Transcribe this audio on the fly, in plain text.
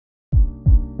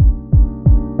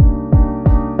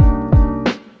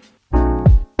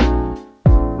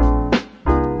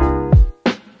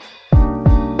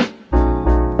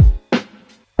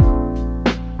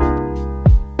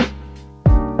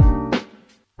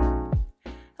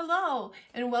Hello,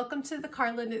 and welcome to the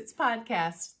Carla Knits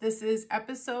Podcast. This is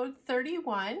episode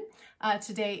 31.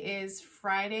 Today is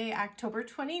Friday, October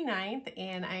 29th,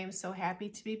 and I am so happy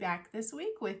to be back this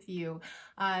week with you.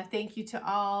 Thank you to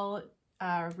all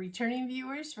returning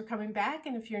viewers for coming back,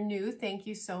 and if you're new, thank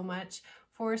you so much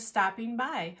for stopping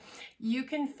by. You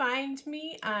can find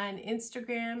me on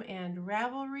Instagram and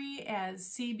Ravelry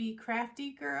as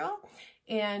cbcraftygirl,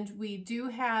 and we do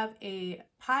have a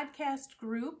podcast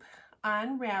group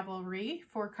on Ravelry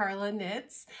for Carla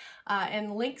Knits,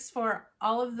 and links for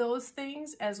all of those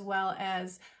things as well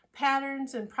as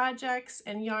patterns and projects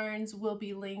and yarns will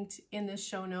be linked in the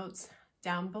show notes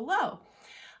down below.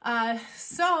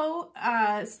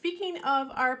 Speaking of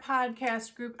our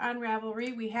podcast group on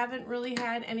Ravelry, we haven't really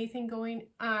had anything going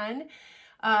on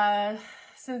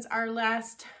since our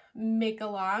last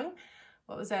make-along.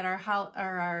 What was that,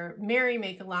 our Merry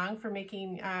Make-Along for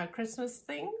making Christmas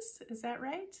things? Is that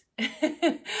right?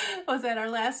 Was that our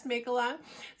last Make-Along?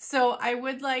 So I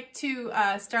would like to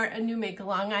start a new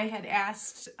Make-Along. I had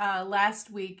asked last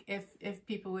week if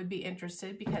people would be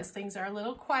interested because things are a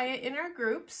little quiet in our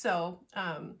group. So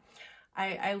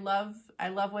I love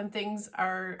when things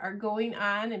are going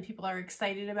on and people are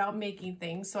excited about making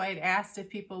things. So I had asked if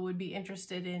people would be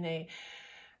interested in a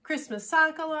Christmas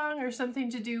sock along or something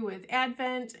to do with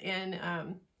Advent, and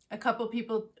a couple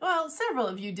people, well, several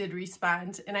of you did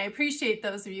respond, and I appreciate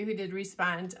those of you who did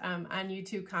respond on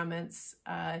YouTube comments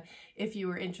if you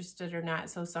were interested or not.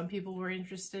 So some people were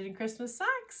interested in Christmas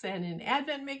socks and in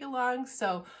Advent make-along,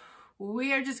 so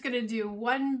we are just going to do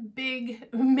one big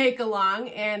make-along,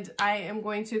 and I am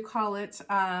going to call it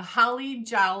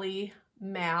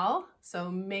HollyJollyMAL, so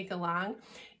make-along,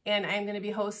 and I'm going to be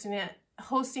hosting it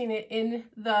in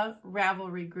the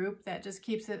Ravelry group. That just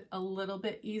keeps it a little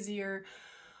bit easier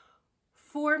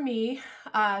for me.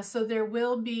 So there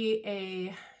will be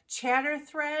a chatter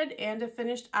thread and a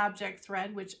finished object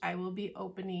thread, which I will be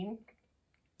opening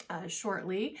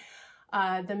shortly.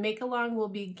 The make-along will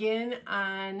begin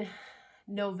on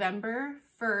November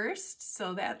 1st,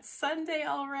 so that's Sunday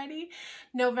already,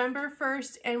 November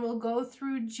 1st, and we'll go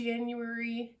through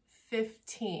January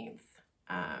 15th.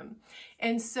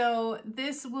 And so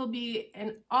this will be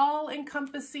an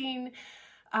all-encompassing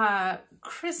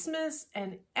Christmas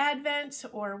and Advent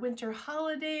or winter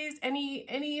holidays.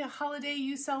 Any holiday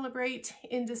you celebrate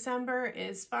in December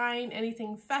is fine,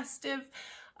 anything festive.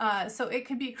 So it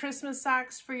could be Christmas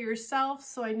socks for yourself.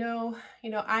 So I know,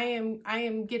 I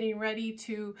am getting ready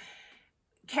to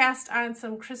cast on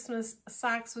some Christmas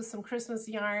socks with some Christmas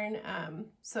yarn.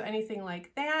 So anything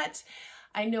like that.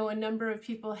 I know a number of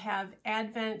people have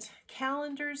Advent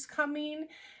calendars coming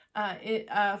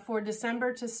for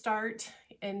December to start,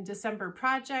 and December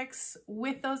projects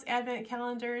with those Advent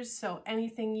calendars. So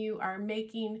anything you are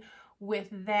making with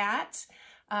that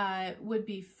would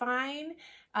be fine.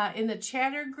 In the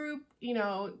chatter group,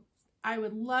 I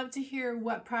would love to hear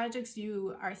what projects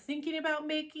you are thinking about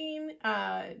making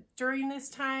during this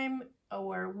time,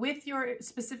 or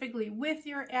specifically with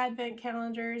your Advent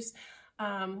calendars.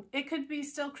 It could be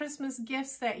still Christmas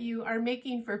gifts that you are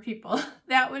making for people.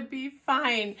 That would be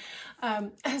fine.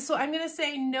 So I'm going to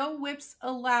say no whips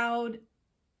allowed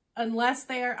unless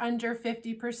they are under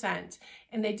 50%.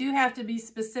 And they do have to be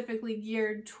specifically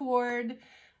geared toward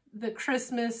the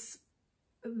Christmas,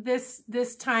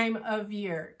 this time of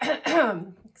year.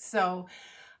 So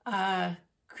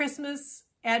Christmas,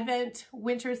 Advent,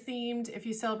 winter themed. If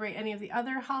you celebrate any of the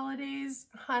other holidays,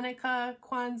 Hanukkah,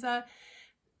 Kwanzaa,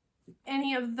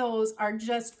 any of those are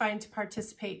just fine to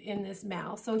participate in this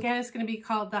MAL. So again, it's going to be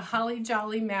called the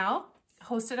HollyJollyMAL,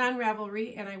 hosted on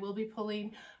Ravelry, and I will be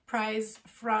pulling prize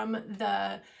from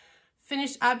the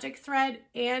finished object thread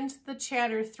and the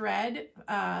chatter thread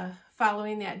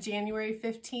following that January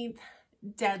 15th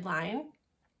deadline.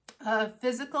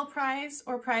 Physical prize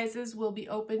or prizes will be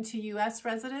open to U.S.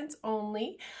 residents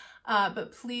only,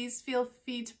 but please feel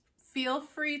free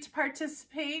to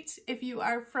participate. If you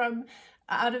are from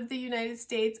out of the United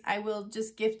States, I will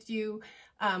just gift you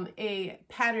a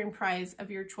pattern prize of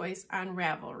your choice on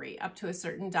Ravelry up to a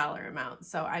certain dollar amount.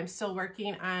 So I'm still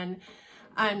working on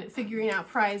figuring out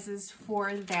prizes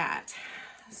for that.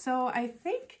 So I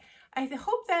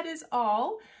hope that is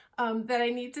all that I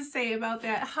need to say about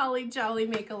that Holly Jolly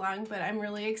Make-Along, but I'm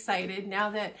really excited now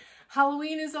that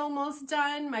Halloween is almost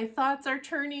done. My thoughts are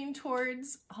turning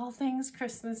towards all things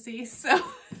Christmassy, so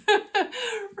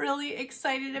really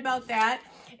excited about that.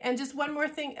 And just one more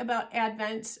thing about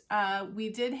Advent, we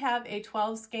did have a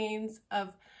 12 skeins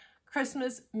of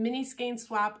Christmas mini skein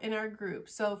swap in our group.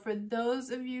 So for those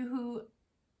of you who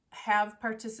have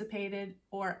participated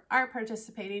or are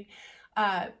participating,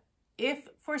 if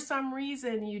for some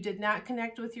reason you did not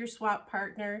connect with your swap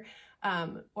partner,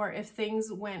 or if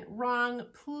things went wrong,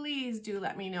 please do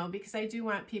let me know, because I do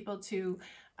want people to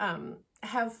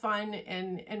have fun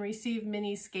and receive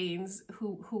mini skeins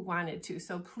who wanted to.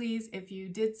 So please, if you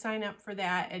did sign up for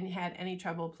that and had any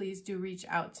trouble, please do reach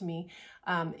out to me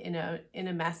in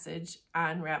a message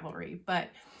on Ravelry. But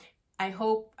I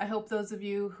hope those of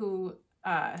you who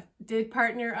did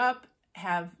partner up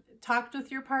have talked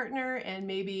with your partner and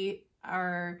maybe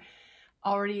are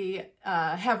already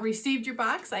have received your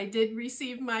box. I did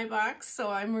receive my box, so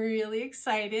I'm really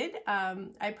excited.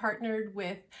 I partnered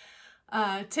with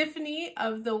Tiffany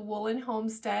of the Woolen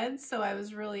Homestead, so I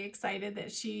was really excited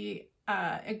that she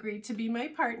agreed to be my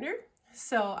partner.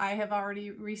 So I have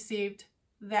already received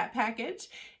that package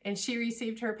and she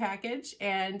received her package,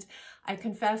 and I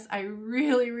confess I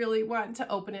really, really want to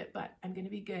open it, but I'm going to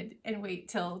be good and wait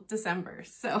till December.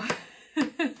 So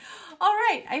all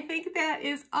right, I think that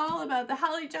is all about the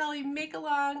Holly Jolly make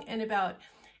along and about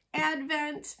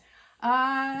Advent.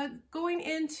 Going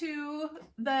into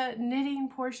the knitting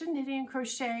portion, knitting and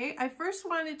crochet, I first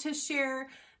wanted to share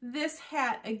this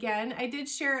hat again. I did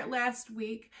share it last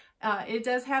week. It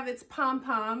does have its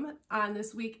pom-pom on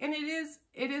this week, and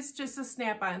it is just a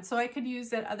snap-on, so I could use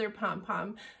that other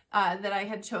pom-pom that I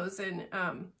had chosen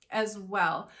as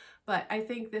well. But I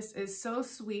think this is so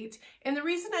sweet. And the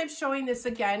reason I'm showing this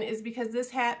again is because this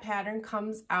hat pattern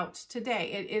comes out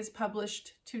today. It is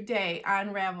published today on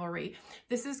Ravelry.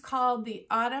 This is called the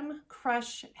Autumn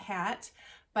Crush Hat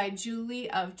by Julie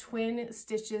of Twin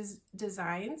Stitches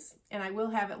Designs, and I will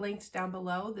have it linked down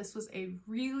below. This was a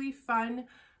really fun,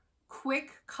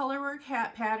 quick colorwork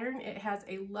hat pattern. It has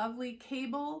a lovely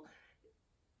cable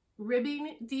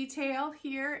ribbing detail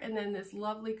here, and then this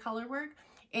lovely colorwork.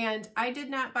 And I did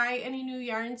not buy any new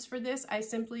yarns for this. I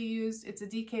simply used, it's a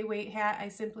DK weight hat, I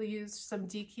simply used some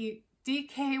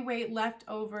DK weight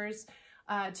leftovers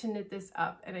to knit this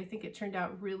up, and I think it turned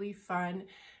out really fun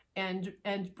and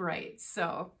bright.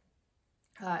 So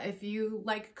if you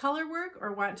like color work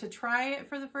or want to try it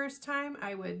for the first time,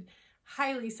 I would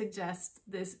highly suggest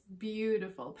this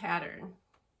beautiful pattern.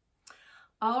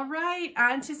 All right,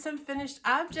 on to some finished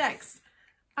objects.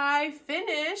 I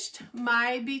finished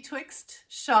my Betwixt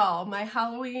shawl, my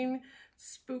Halloween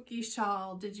spooky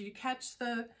shawl. Did you catch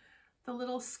the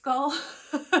little skull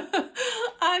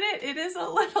on it? It is a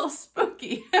little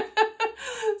spooky.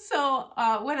 So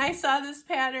when I saw this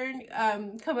pattern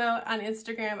come out on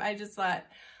Instagram, I just thought,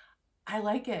 I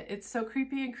like it. It's so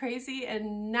creepy and crazy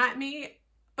and not me,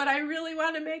 but I really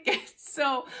want to make it.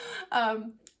 So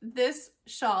this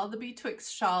shawl, the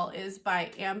Betwixt shawl, is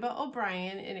by Amba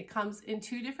O'Brien, and it comes in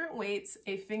 2 different weights,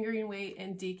 a fingering weight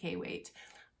and DK weight.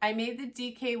 I made the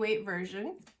DK weight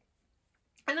version,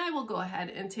 and I will go ahead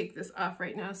and take this off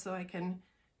right now so I can,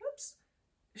 oops,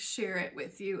 share it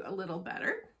with you a little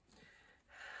better.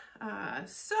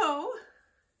 So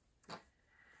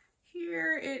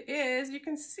here it is. You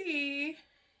can see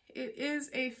it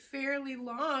is a fairly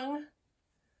long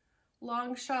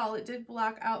shawl. It did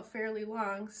block out fairly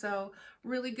long, so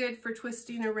really good for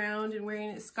twisting around and wearing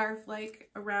it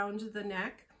scarf-like around the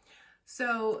neck.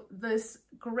 So this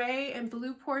gray and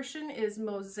blue portion is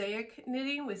mosaic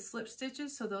knitting with slip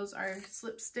stitches, so those are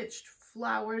slip stitched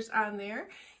flowers on there.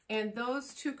 And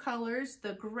those 2 colors,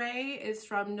 the gray is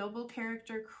from Noble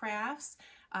Character Crafts.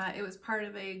 It was part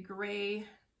of a gray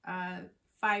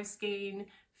 5-skein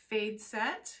fade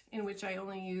set, in which I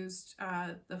only used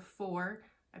the 4.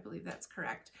 I believe that's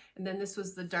correct. And then this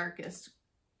was the darkest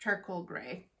charcoal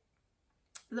gray.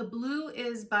 The blue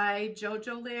is by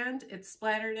Jojoland. It's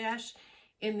Splatterdash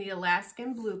in the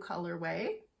Alaskan blue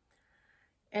colorway.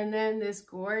 And then this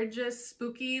gorgeous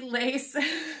spooky lace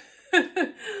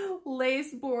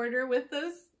lace border with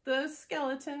the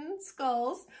skeleton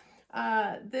skulls.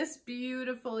 This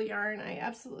beautiful yarn I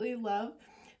absolutely love.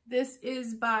 This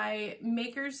is by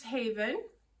Maker's Haven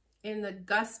in the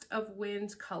Gust of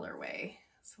Wind colorway.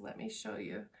 So let me show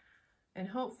you, and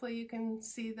hopefully you can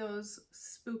see those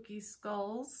spooky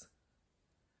skulls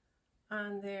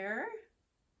on there.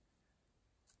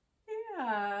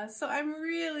 Yeah, so I'm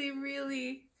really,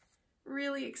 really,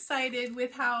 really excited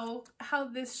with how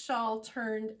this shawl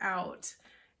turned out.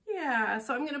 Yeah,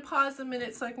 so I'm gonna pause a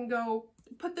minute so I can go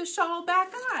put the shawl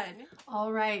back on.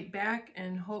 All right, back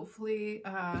and hopefully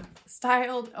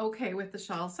styled okay with the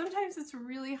shawl. Sometimes it's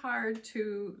really hard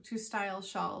to style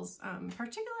shawls,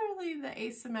 particularly the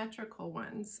asymmetrical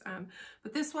ones.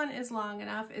 But this one is long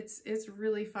enough. It's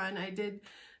really fun. I did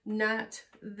knot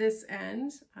this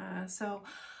end, so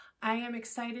I am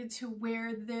excited to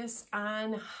wear this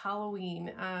on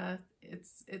Halloween.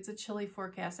 It's a chilly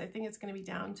forecast. I think it's going to be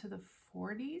down to the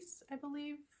 40s, I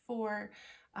believe, for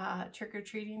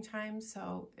trick-or-treating time.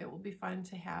 So it will be fun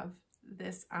to have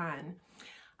this on.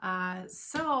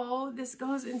 So this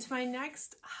goes into my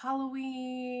next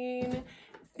Halloween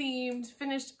themed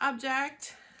finished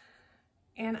object.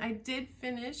 And I did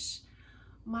finish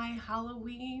my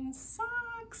Halloween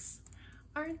socks.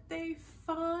 Aren't they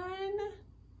fun?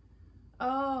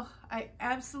 Oh, I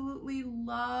absolutely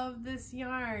love this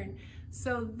yarn.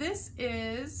 So this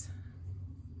is,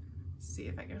 let's see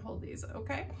if I can hold these,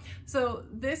 okay? So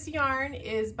this yarn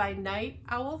is by Night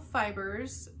Owl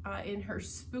Fibers in her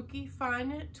Spooky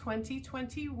Fun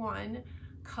 2021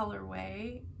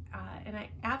 colorway. And I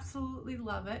absolutely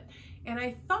love it. And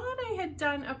I thought I had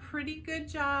done a pretty good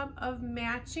job of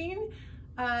matching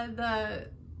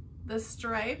the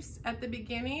stripes at the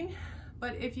beginning,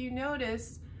 but if you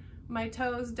notice, my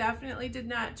toes definitely did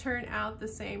not turn out the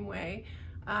same way.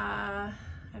 I'm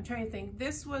trying to think.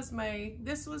 This was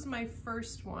my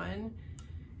first one,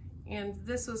 and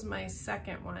this was my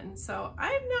second one. So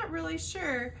I'm not really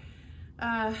sure.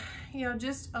 You know,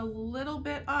 just a little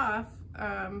bit off.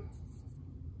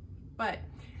 But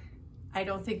I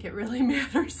don't think it really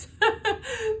matters.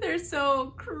 They're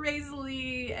so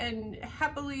crazily and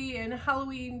happily and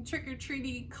Halloween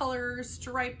trick-or-treaty color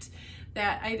striped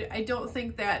that I don't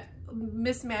think that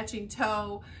mismatching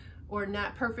toe or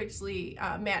not perfectly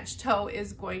matched toe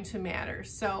is going to matter.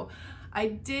 So I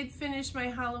did finish my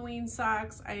Halloween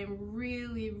socks. I am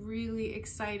really, really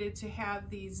excited to have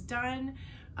these done.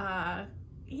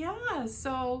 Yeah,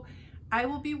 so I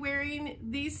will be wearing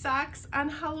these socks on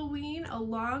Halloween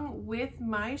along with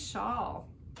my shawl.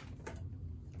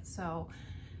 So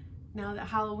now that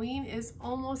Halloween is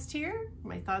almost here,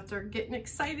 my thoughts are getting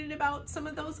excited about some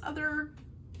of those other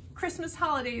Christmas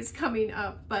holidays coming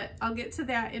up, but I'll get to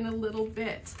that in a little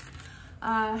bit.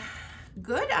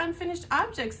 Good unfinished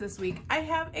objects this week. I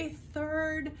have a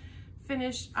third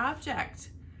finished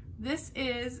object. This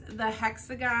is the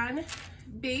Hexagon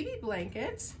baby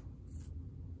blanket.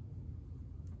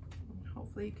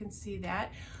 Hopefully you can see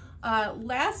that.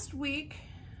 Last week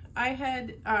I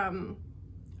had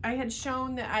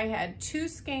shown that I had 2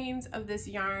 skeins of this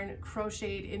yarn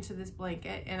crocheted into this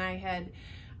blanket, and I had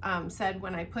said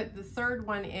when I put the third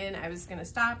one in, I was gonna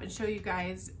stop and show you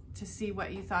guys to see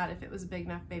what you thought if it was a big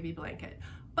enough baby blanket.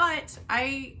 But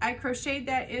I crocheted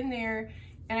that in there,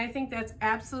 and I think that's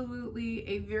absolutely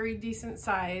a very decent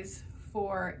size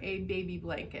for a baby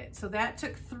blanket. So that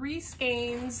took 3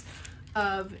 skeins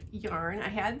of yarn. I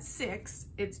had 6.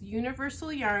 It's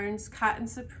Universal Yarns Cotton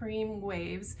Supreme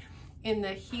Waves in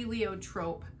the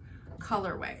Heliotrope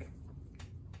colorway.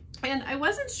 And I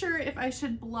wasn't sure if I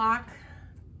should block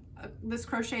this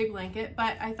crochet blanket,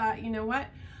 but I thought, you know what?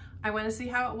 I want to see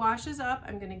how it washes up.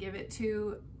 I'm going to give it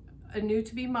to a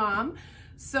new-to-be mom.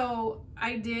 So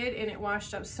I did, and it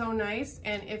washed up so nice.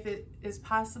 And if it is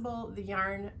possible, the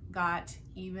yarn got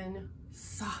even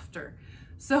softer.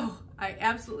 So I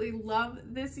absolutely love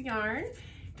this yarn,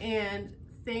 and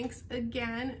thanks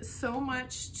again so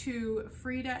much to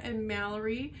Frida and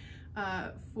Mallory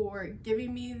for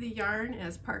giving me the yarn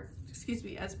as part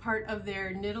of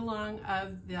their knit along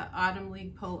of the Autumn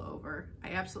League pullover. I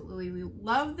absolutely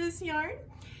love this yarn,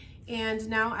 and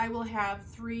now I will have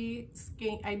 3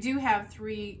 skeins. I do have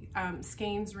 3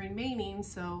 skeins remaining,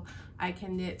 so I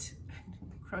can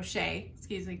crochet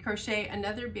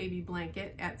another baby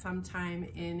blanket at some time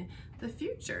in the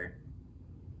future.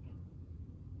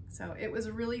 So it was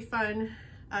really fun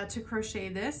to crochet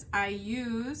this. I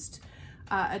used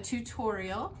a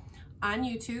tutorial on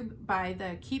YouTube by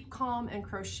the Keep Calm and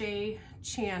Crochet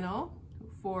channel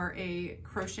for a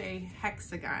crochet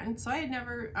hexagon. So I had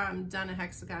never done a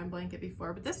hexagon blanket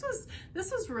before, but this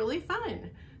was really fun.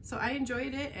 So I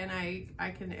enjoyed it, and I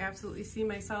can absolutely see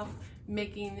myself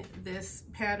making this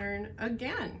pattern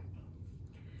again.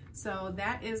 So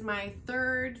that is my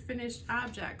third finished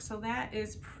object. So that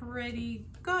is pretty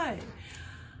good.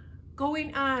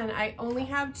 Going on, I only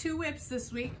have 2 whips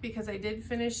this week because I did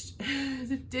finish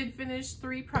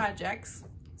 3 projects.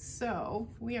 So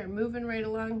we are moving right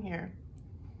along here.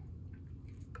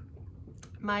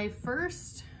 My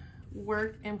first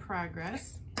work in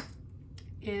progress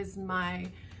is my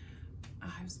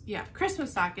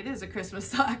Christmas sock. It is a Christmas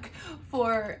sock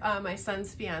for my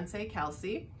son's fiance,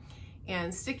 Kelsey.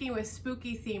 And sticking with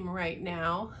spooky theme right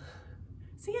now.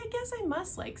 See, I guess I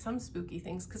must like some spooky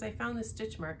things because I found the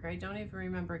stitch marker. I don't even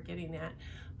remember getting that,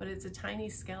 but it's a tiny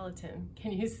skeleton.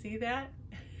 Can you see that?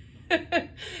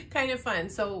 Kind of fun.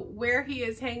 So where he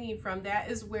is hanging from, that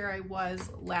is where I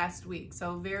was last week.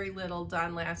 So very little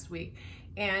done last week.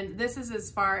 And this is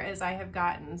as far as I have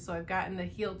gotten. So I've gotten the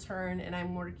heel turn, and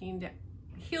I'm working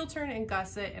heel turn and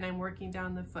gusset, and I'm working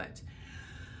down the foot.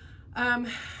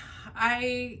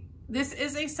 This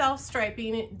is a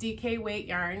self-striping DK weight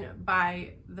yarn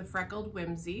by the Freckled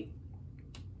Whimsy.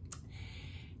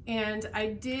 And I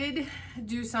did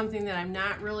do something that I'm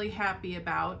not really happy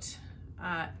about.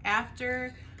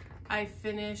 After I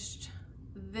finished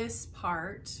this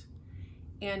part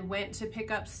and went to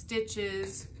pick up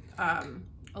stitches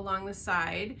along the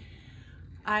side,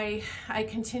 I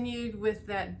continued with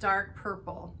that dark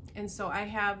purple. And so I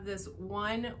have this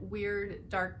one weird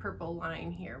dark purple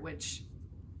line here, which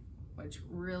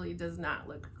really does not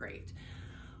look great.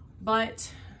 But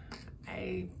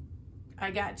I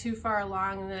got too far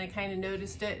along, and then I kind of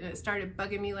noticed it, and it started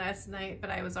bugging me last night, but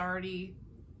I was already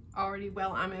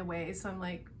well on my way. So I'm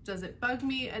like, does it bug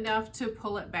me enough to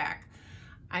pull it back?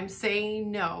 I'm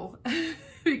saying no,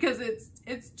 because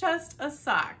it's just a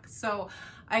sock. So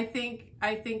I think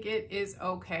it is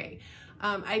okay.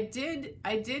 I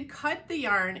did cut the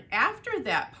yarn after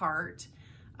that part,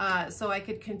 so I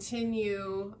could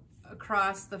continue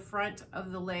across the front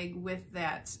of the leg with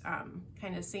that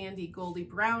kind of sandy goldy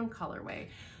brown colorway.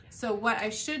 So what I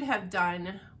should have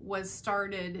done was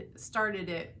started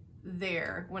it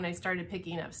there when I started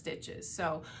picking up stitches.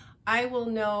 So I will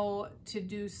know to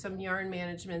do some yarn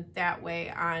management that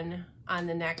way on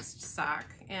the next sock.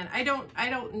 And I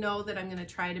don't know that I'm going to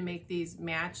try to make these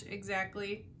match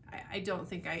exactly. I don't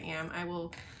think I am. I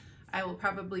will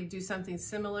probably do something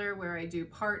similar where I do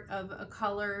part of a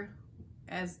color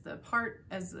as the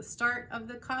start of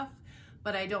the cuff,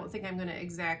 but I don't think I'm going to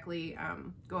exactly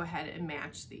go ahead and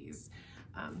match these.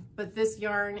 But this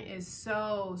yarn is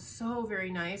so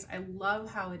very nice. I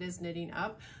love how it is knitting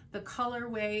up. The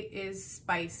colorway is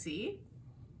spicy,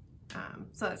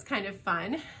 so that's kind of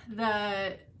fun.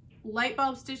 The light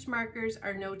bulb stitch markers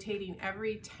are notating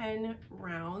every 10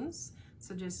 rounds,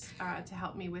 so just to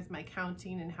help me with my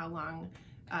counting and how long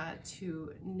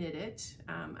to knit it.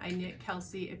 I knit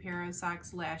Kelsey a pair of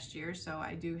socks last year, so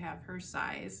I do have her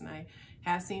size, and I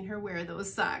have seen her wear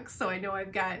those socks, so I know I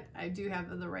do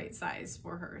have the right size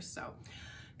for her. So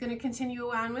I'm gonna continue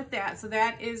on with that. So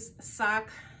that is sock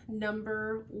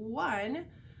number 1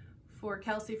 for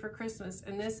Kelsey for Christmas,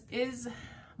 and this is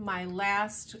my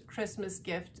last Christmas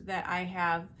gift that I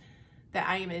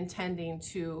am intending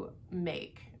to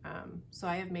make. So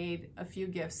I have made a few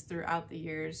gifts throughout the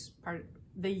years,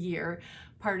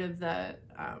 part of the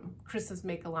Christmas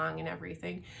make along and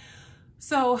everything.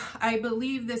 So I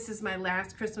believe this is my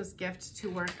last Christmas gift to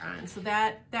work on. So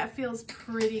that feels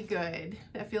pretty good.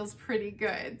 That feels pretty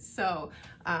good. So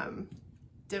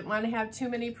didn't want to have too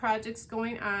many projects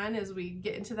going on as we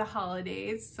get into the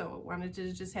holidays. So wanted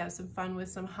to just have some fun with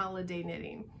some holiday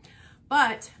knitting.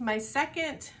 But my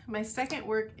second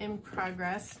work in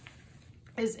progress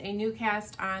is a new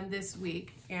cast on this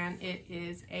week, and it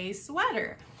is a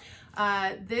sweater.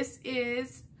 This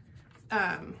is,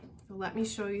 let me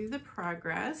show you the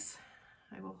progress.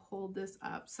 I will hold this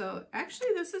up. So actually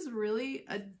this is really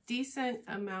a decent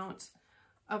amount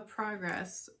of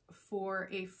progress for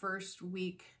a first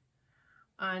week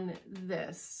on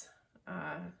this.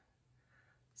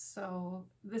 So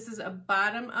this is a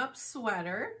bottom-up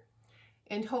sweater.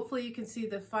 And hopefully you can see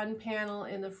the fun panel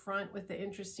in the front with the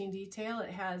interesting detail. It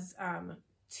has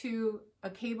a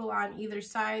cable on either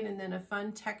side and then a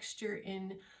fun texture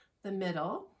in the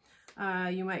middle.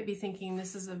 You might be thinking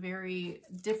this is a very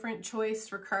different choice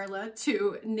for Carla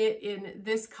to knit in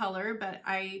this color, but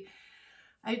I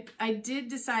did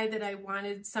decide that I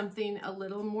wanted something a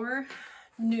little more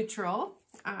neutral.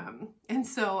 And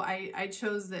so I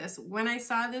chose this. When I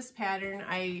saw this pattern,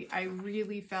 I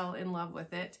really fell in love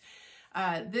with it.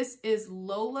 This is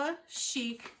Lola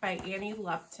Chic by Annie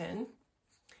Lupton,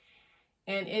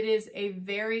 and it is a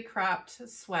very cropped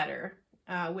sweater,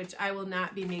 which I will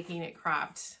not be making it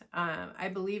cropped. I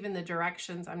believe in the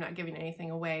directions, I'm not giving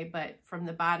anything away, but from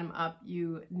the bottom up,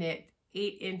 you knit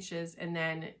 8 inches and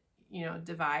then,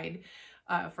 divide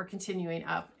for continuing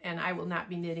up, and I will not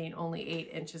be knitting only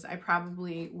 8 inches. I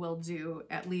probably will do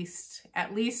at least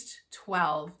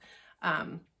 12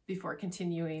 before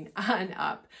continuing on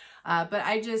up. But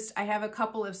I have a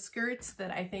couple of skirts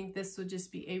that I think this would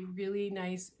just be a really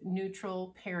nice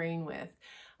neutral pairing with.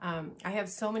 I have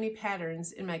so many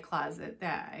patterns in my closet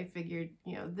that I figured,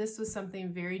 this was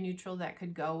something very neutral that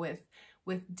could go with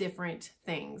different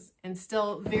things, and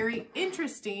still very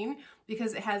interesting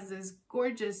because it has this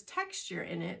gorgeous texture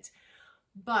in it,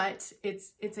 but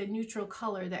it's a neutral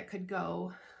color that could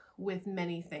go with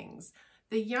many things.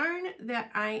 The yarn that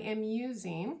I am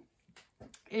using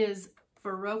is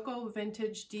Barocco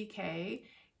Vintage DK,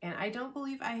 and I don't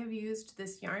believe I have used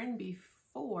this yarn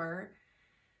before.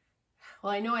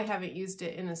 Well, I know I haven't used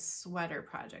it in a sweater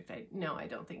project. No, I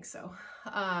don't think so.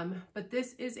 But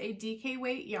this is a DK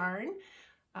weight yarn.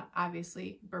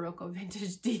 Obviously, Barocco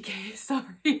Vintage DK,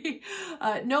 sorry.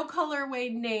 No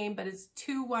colorway name, but it's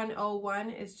 2101.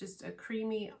 It's just a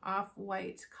creamy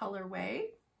off-white colorway.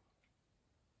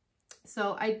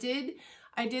 So I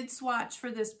did swatch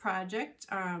for this project.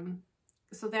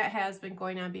 So that has been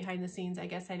going on behind the scenes. I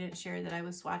guess I didn't share that I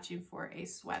was swatching for a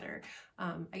sweater.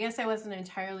 I guess I wasn't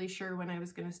entirely sure when I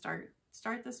was going to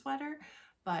start the sweater,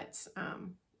 but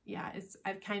yeah,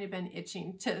 I've kind of been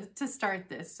itching to start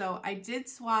this. So I did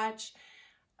swatch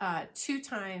 2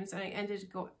 times, and I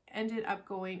ended up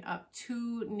going up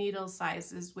 2 needle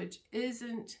sizes, which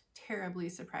isn't terribly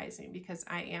surprising because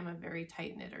I am a very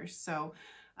tight knitter. So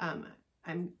I'm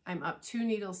up 2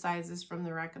 needle sizes from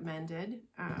the recommended,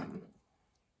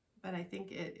 but I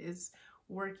think it is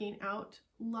working out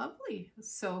lovely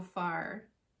so far.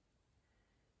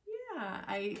 Yeah,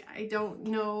 I don't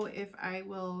know if I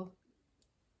will.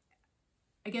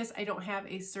 I guess I don't have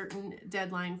a certain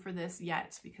deadline for this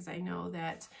yet because I know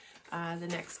that the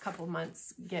next couple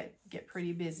months get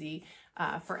pretty busy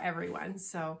for everyone.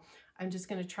 So I'm just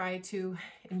going to try to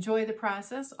enjoy the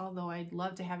process, although I'd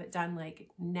love to have it done like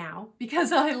now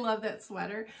because I love that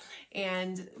sweater.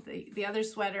 And the other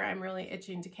sweater I'm really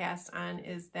itching to cast on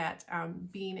is that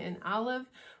Bean and Olive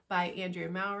by Andrea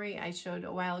Mowry. I showed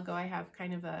a while ago. I have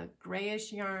kind of a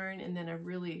grayish yarn and then a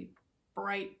really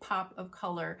bright pop of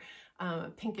color,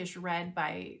 pinkish red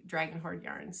by Dragon Horde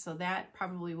yarns. So that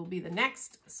probably will be the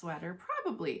next sweater,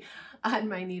 probably on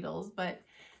my needles. But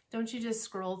don't you just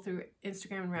scroll through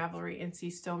Instagram and Ravelry and see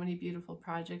so many beautiful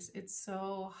projects? It's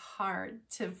so hard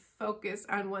to focus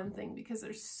on one thing because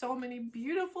there's so many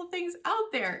beautiful things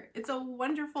out there. It's a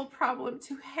wonderful problem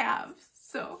to have.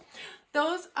 So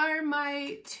those are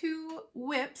my 2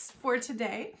 whips for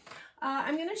today.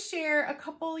 I'm going to share a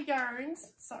couple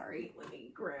yarns. Sorry, let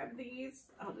me grab these.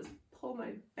 I'll just pull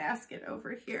my basket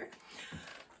over here.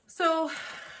 So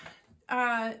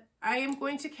I am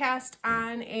going to cast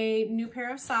on a new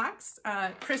pair of socks,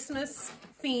 Christmas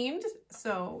themed.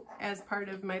 So as part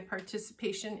of my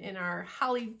participation in our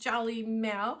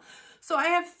HollyJollyMAL. So I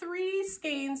have 3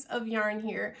 skeins of yarn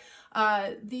here.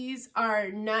 These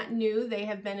are not new. They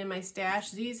have been in my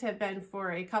stash. These have been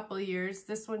for a couple of years.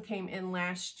 This one came in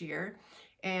last year,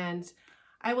 and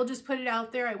I will just put it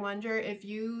out there. I wonder if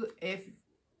you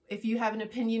have an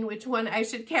opinion which one I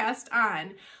should cast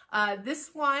on.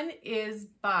 This one is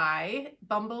by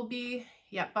Bumblebee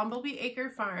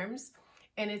Acre Farms,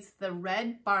 and it's the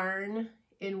Red Barn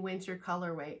in winter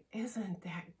colorway. Isn't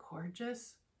that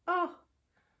gorgeous? Oh,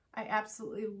 I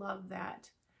absolutely love that.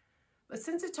 But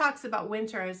since it talks about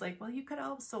winter, I was like, well, you could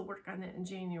also work on it in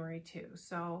January too.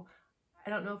 So I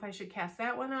don't know if I should cast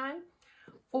that one on.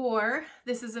 Or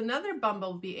this is another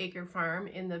Bumblebee Acre Farm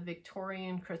in the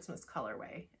Victorian Christmas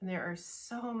colorway. And there are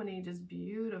so many just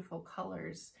beautiful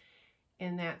colors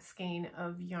in that skein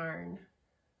of yarn.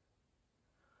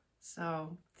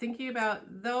 So thinking about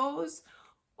those.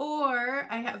 Or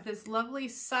I have this lovely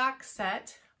sock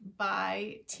set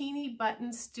by Teeny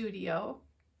Button Studio.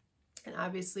 And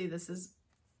obviously this is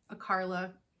a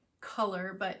Carla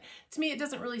color, but to me it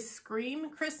doesn't really scream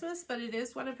Christmas, but it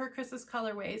is one of her Christmas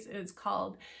colorways, and it's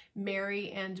called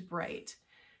Merry and Bright.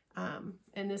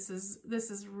 And this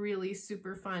is really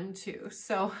super fun too.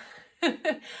 So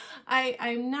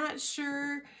I'm not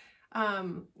sure,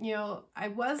 you know, I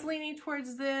was leaning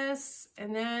towards this,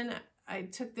 and then I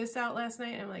took this out last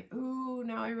night and I'm like, ooh,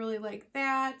 now I really like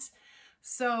that.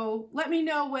 So let me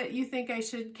know what you think I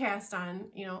should cast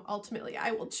on. You know, ultimately I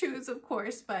will choose, of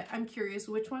course, but I'm curious,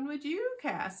 which one would you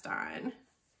cast on?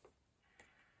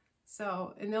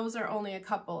 So, and those are only a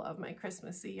couple of my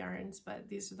Christmassy yarns, but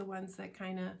these are the ones that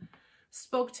kind of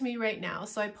spoke to me right now.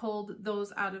 So I pulled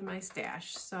those out of my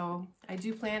stash. So I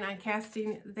do plan on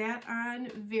casting that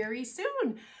on very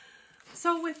soon.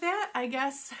 So with that, I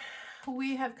guess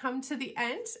we have come to the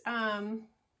end.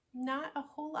 Not a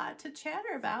whole lot to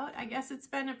chatter about. I guess it's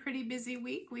been a pretty busy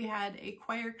week. We had a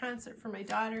choir concert for my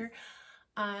daughter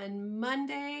on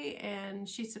Monday, and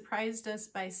she surprised us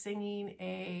by singing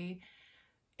a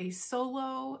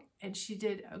solo, and she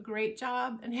did a great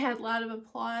job and had a lot of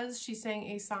applause. She sang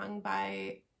a song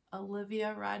by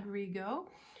Olivia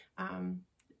Rodrigo.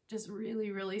 Just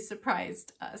really, really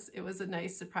surprised us. It was a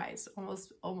nice surprise.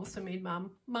 Almost made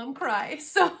mom cry.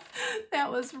 So that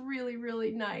was really,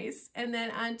 really nice. And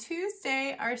then on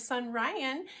Tuesday, our son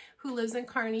Ryan, who lives in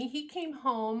Kearney, he came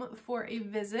home for a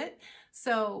visit.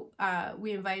 So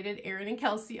we invited Aaron and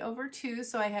Kelsey over too.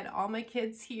 So I had all my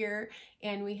kids here,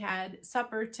 and we had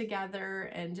supper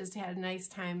together and just had a nice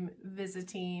time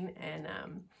visiting. And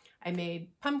I made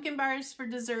pumpkin bars for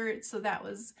dessert, so that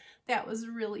was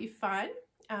really fun.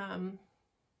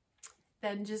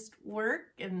 Then just work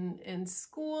and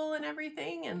school and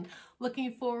everything, and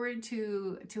looking forward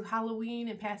to Halloween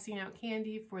and passing out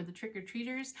candy for the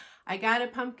trick-or-treaters. I got a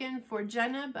pumpkin for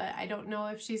Jenna, but I don't know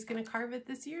if she's going to carve it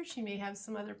this year. She may have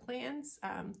some other plans.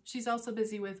 She's also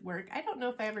busy with work. I don't know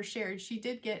if I ever shared. She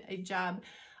did get a job.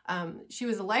 She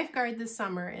was a lifeguard this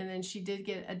summer, and then she did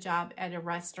get a job at a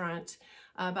restaurant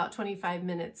about 25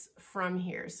 minutes from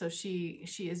here. So she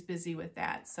is busy with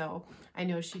that. So I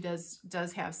know she does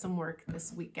have some work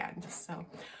this weekend. So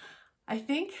I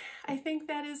think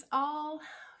that is all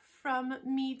from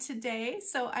me today.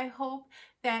 So I hope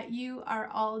that you are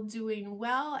all doing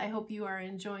well. I hope you are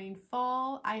enjoying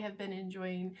fall. I have been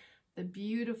enjoying the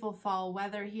beautiful fall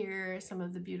weather here, some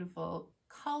of the beautiful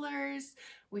colors.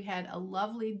 We had a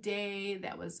lovely day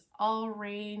that was all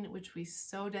rain, which we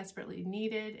so desperately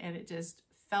needed, and it just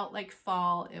felt like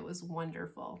fall. It was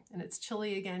wonderful, and it's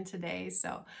chilly again today,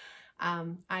 so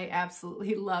I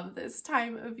absolutely love this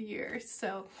time of year.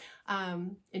 So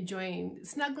enjoying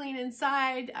snuggling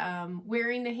inside,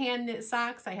 wearing the hand knit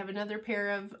socks. I have another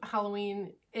pair of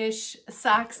Halloween-ish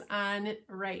socks on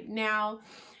right now,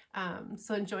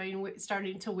 so enjoying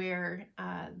starting to wear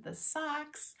the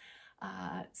socks.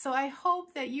 So I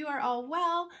hope that you are all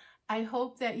well. I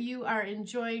hope that you are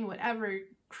enjoying whatever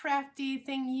crafty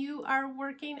thing you are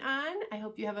working on. I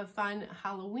hope you have a fun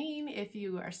Halloween if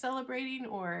you are celebrating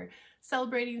or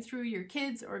celebrating through your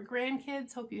kids or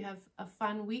grandkids. Hope you have a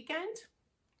fun weekend,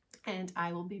 and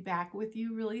I will be back with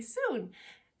you really soon.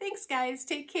 Thanks, guys.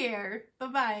 Take care.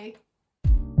 Bye-bye.